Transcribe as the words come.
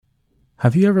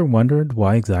Have you ever wondered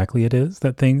why exactly it is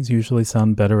that things usually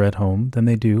sound better at home than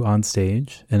they do on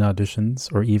stage, in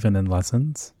auditions, or even in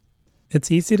lessons? It's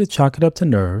easy to chalk it up to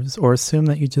nerves or assume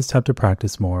that you just have to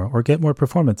practice more or get more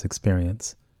performance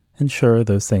experience. And sure,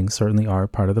 those things certainly are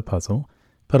part of the puzzle,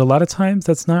 but a lot of times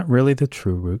that's not really the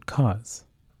true root cause.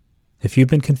 If you've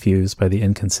been confused by the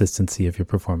inconsistency of your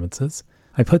performances,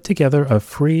 I put together a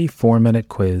free 4-minute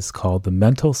quiz called the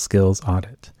Mental Skills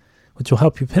Audit, which will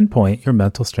help you pinpoint your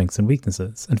mental strengths and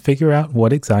weaknesses and figure out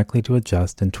what exactly to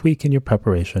adjust and tweak in your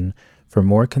preparation for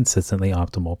more consistently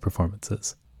optimal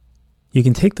performances. You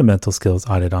can take the Mental Skills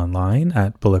Audit online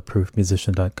at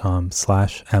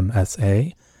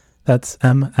bulletproofmusician.com/MSA. That's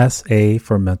MSA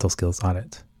for Mental Skills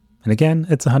Audit. And again,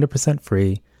 it's 100%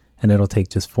 free, and it'll take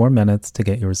just 4 minutes to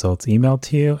get your results emailed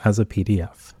to you as a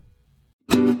PDF.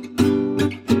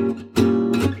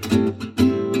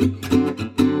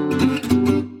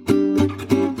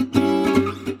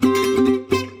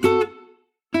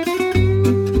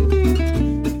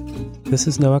 This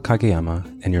is Noah Kageyama,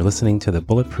 and you're listening to the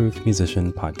Bulletproof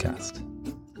Musician podcast.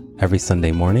 Every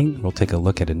Sunday morning, we'll take a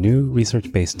look at a new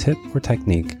research-based tip or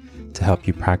technique to help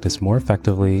you practice more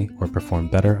effectively or perform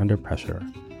better under pressure.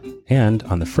 And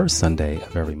on the first Sunday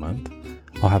of every month,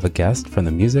 I'll have a guest from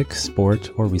the music,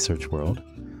 sport, or research world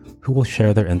who will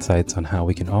share their insights on how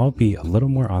we can all be a little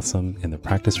more awesome in the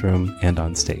practice room and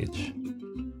on stage.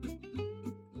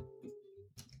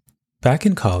 Back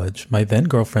in college, my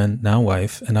then-girlfriend, now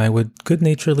wife, and I would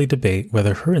good-naturedly debate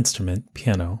whether her instrument,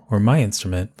 piano, or my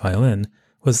instrument, violin,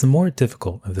 was the more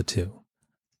difficult of the two.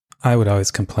 I would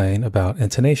always complain about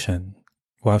intonation,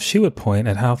 while she would point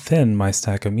at how thin my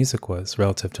stack of music was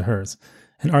relative to hers,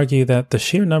 and argue that the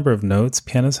sheer number of notes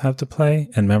pianists have to play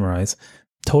and memorize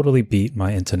totally beat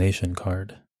my intonation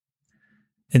card.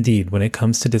 Indeed, when it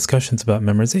comes to discussions about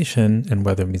memorization and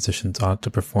whether musicians ought to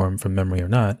perform from memory or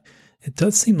not, it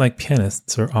does seem like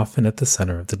pianists are often at the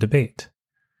center of the debate.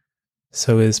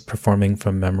 So is performing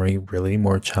from memory really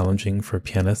more challenging for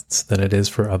pianists than it is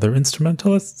for other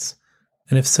instrumentalists?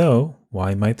 And if so,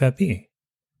 why might that be?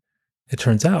 It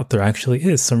turns out there actually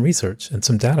is some research and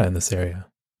some data in this area.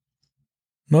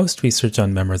 Most research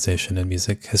on memorization in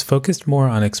music has focused more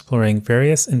on exploring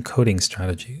various encoding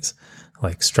strategies,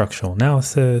 like structural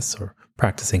analysis or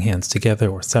practicing hands together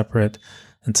or separate,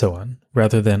 and so on,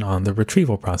 rather than on the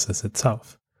retrieval process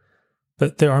itself.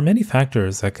 But there are many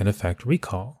factors that can affect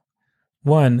recall.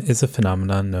 One is a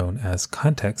phenomenon known as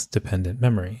context-dependent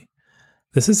memory.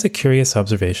 This is a curious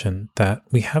observation that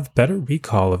we have better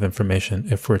recall of information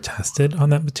if we're tested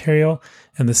on that material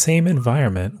in the same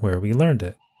environment where we learned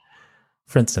it.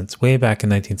 For instance, way back in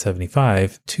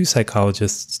 1975, 2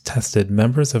 psychologists tested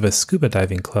members of a scuba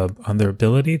diving club on their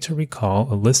ability to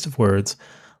recall a list of words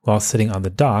while sitting on the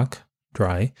dock,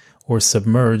 dry, or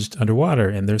submerged underwater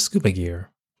in their scuba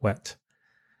gear, wet.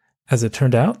 As it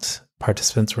turned out,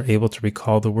 participants were able to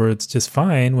recall the words just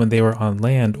fine when they were on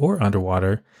land or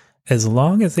underwater, as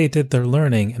long as they did their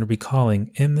learning and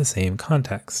recalling in the same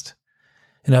context.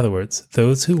 In other words,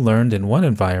 those who learned in one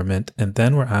environment and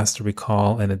then were asked to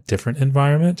recall in a different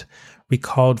environment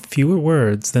recalled fewer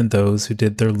words than those who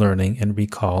did their learning and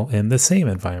recall in the same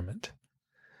environment.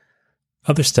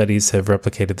 Other studies have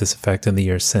replicated this effect in the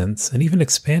years since and even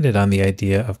expanded on the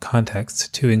idea of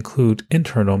context to include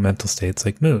internal mental states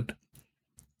like mood.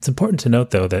 It's important to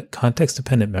note, though, that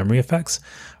context-dependent memory effects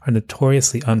are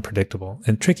notoriously unpredictable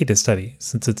and tricky to study,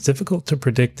 since it's difficult to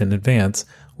predict in advance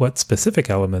what specific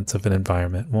elements of an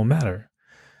environment will matter.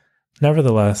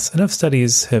 Nevertheless, enough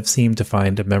studies have seemed to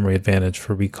find a memory advantage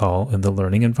for recall in the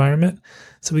learning environment,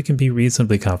 so we can be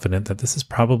reasonably confident that this is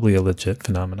probably a legit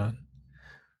phenomenon.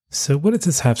 So what does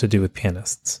this have to do with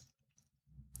pianists?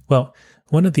 Well,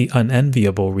 one of the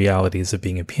unenviable realities of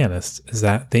being a pianist is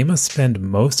that they must spend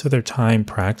most of their time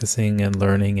practicing and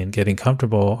learning and getting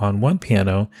comfortable on one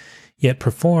piano, yet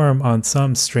perform on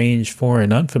some strange,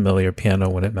 foreign, unfamiliar piano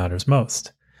when it matters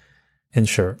most. And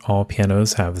sure, all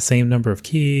pianos have the same number of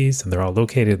keys and they're all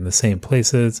located in the same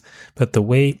places, but the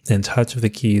weight and touch of the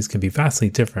keys can be vastly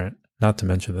different, not to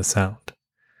mention the sound.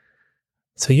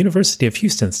 So University of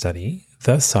Houston study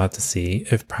thus sought to see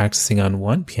if practicing on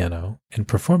one piano and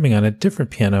performing on a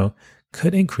different piano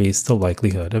could increase the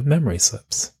likelihood of memory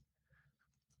slips.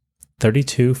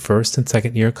 32 first and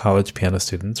second year college piano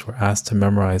students were asked to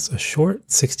memorize a short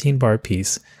 16-bar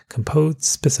piece composed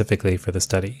specifically for the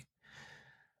study.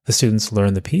 The students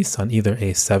learned the piece on either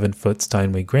a 7-foot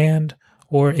Steinway Grand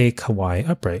or a Kawai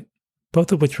upright,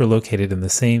 both of which were located in the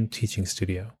same teaching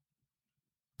studio.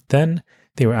 Then,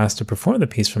 they were asked to perform the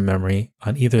piece from memory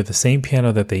on either the same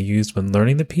piano that they used when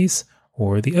learning the piece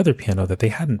or the other piano that they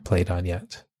hadn't played on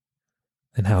yet.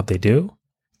 And how'd they do?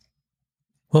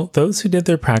 Well, those who did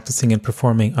their practicing and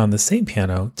performing on the same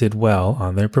piano did well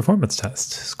on their performance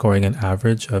test, scoring an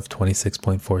average of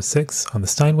 26.46 on the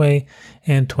Steinway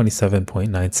and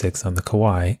 27.96 on the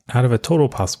Kawai out of a total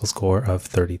possible score of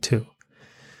 32.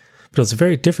 But it was a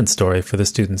very different story for the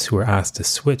students who were asked to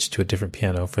switch to a different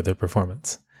piano for their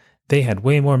performance. They had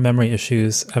way more memory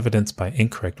issues, evidenced by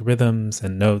incorrect rhythms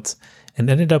and notes, and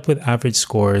ended up with average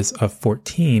scores of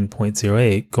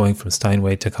 14.08 going from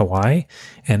Steinway to Kawai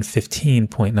and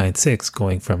 15.96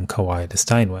 going from Kawai to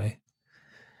Steinway.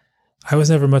 I was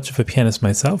never much of a pianist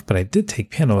myself, but I did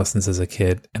take piano lessons as a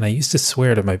kid, and I used to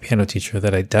swear to my piano teacher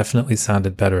that I definitely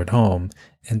sounded better at home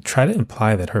and try to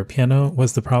imply that her piano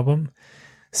was the problem.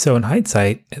 So in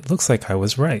hindsight, it looks like I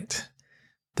was right.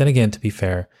 Then again, to be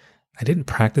fair, I didn't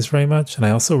practice very much, and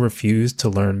I also refused to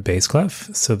learn bass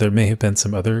clef, so there may have been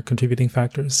some other contributing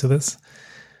factors to this.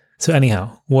 So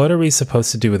anyhow, what are we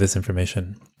supposed to do with this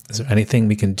information? Is there anything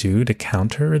we can do to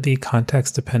counter the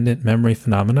context-dependent memory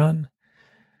phenomenon?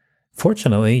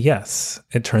 Fortunately, yes.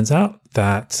 It turns out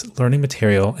that learning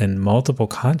material in multiple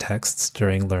contexts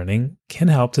during learning can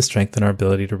help to strengthen our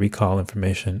ability to recall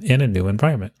information in a new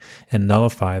environment and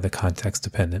nullify the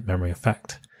context-dependent memory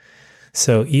effect.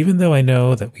 So even though I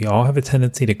know that we all have a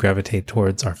tendency to gravitate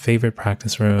towards our favorite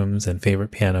practice rooms and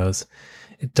favorite pianos,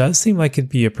 it does seem like it'd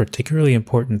be a particularly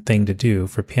important thing to do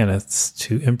for pianists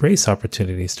to embrace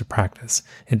opportunities to practice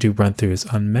and do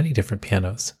run-throughs on many different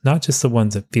pianos, not just the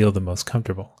ones that feel the most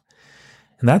comfortable.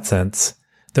 In that sense,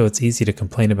 though it's easy to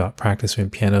complain about practice room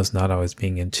pianos not always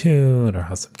being in tune or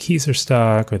how some keys are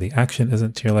stuck or the action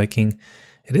isn't to your liking,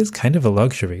 it is kind of a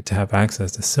luxury to have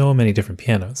access to so many different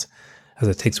pianos, as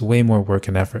it takes way more work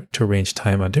and effort to arrange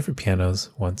time on different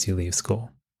pianos once you leave school.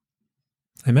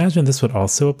 I imagine this would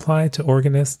also apply to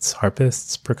organists,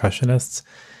 harpists, percussionists,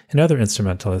 and other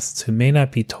instrumentalists who may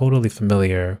not be totally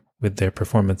familiar with their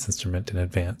performance instrument in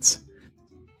advance.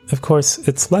 Of course,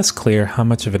 it's less clear how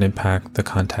much of an impact the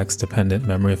context-dependent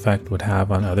memory effect would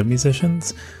have on other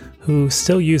musicians who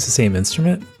still use the same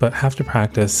instrument but have to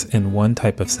practice in one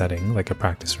type of setting, like a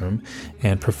practice room,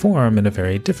 and perform in a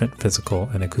very different physical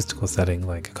and acoustical setting,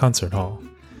 like a concert hall.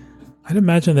 I'd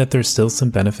imagine that there's still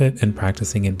some benefit in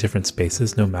practicing in different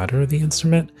spaces no matter the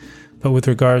instrument, but with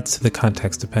regards to the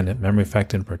context-dependent memory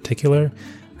effect in particular,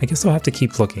 I guess I'll have to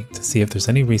keep looking to see if there's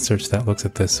any research that looks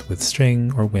at this with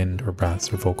string or wind or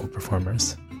brass or vocal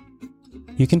performers.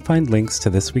 You can find links to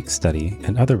this week's study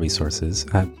and other resources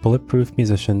at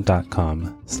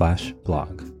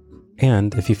bulletproofmusician.com/blog.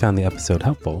 And if you found the episode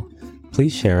helpful,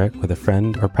 please share it with a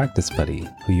friend or practice buddy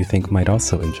who you think might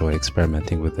also enjoy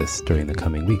experimenting with this during the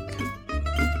coming week.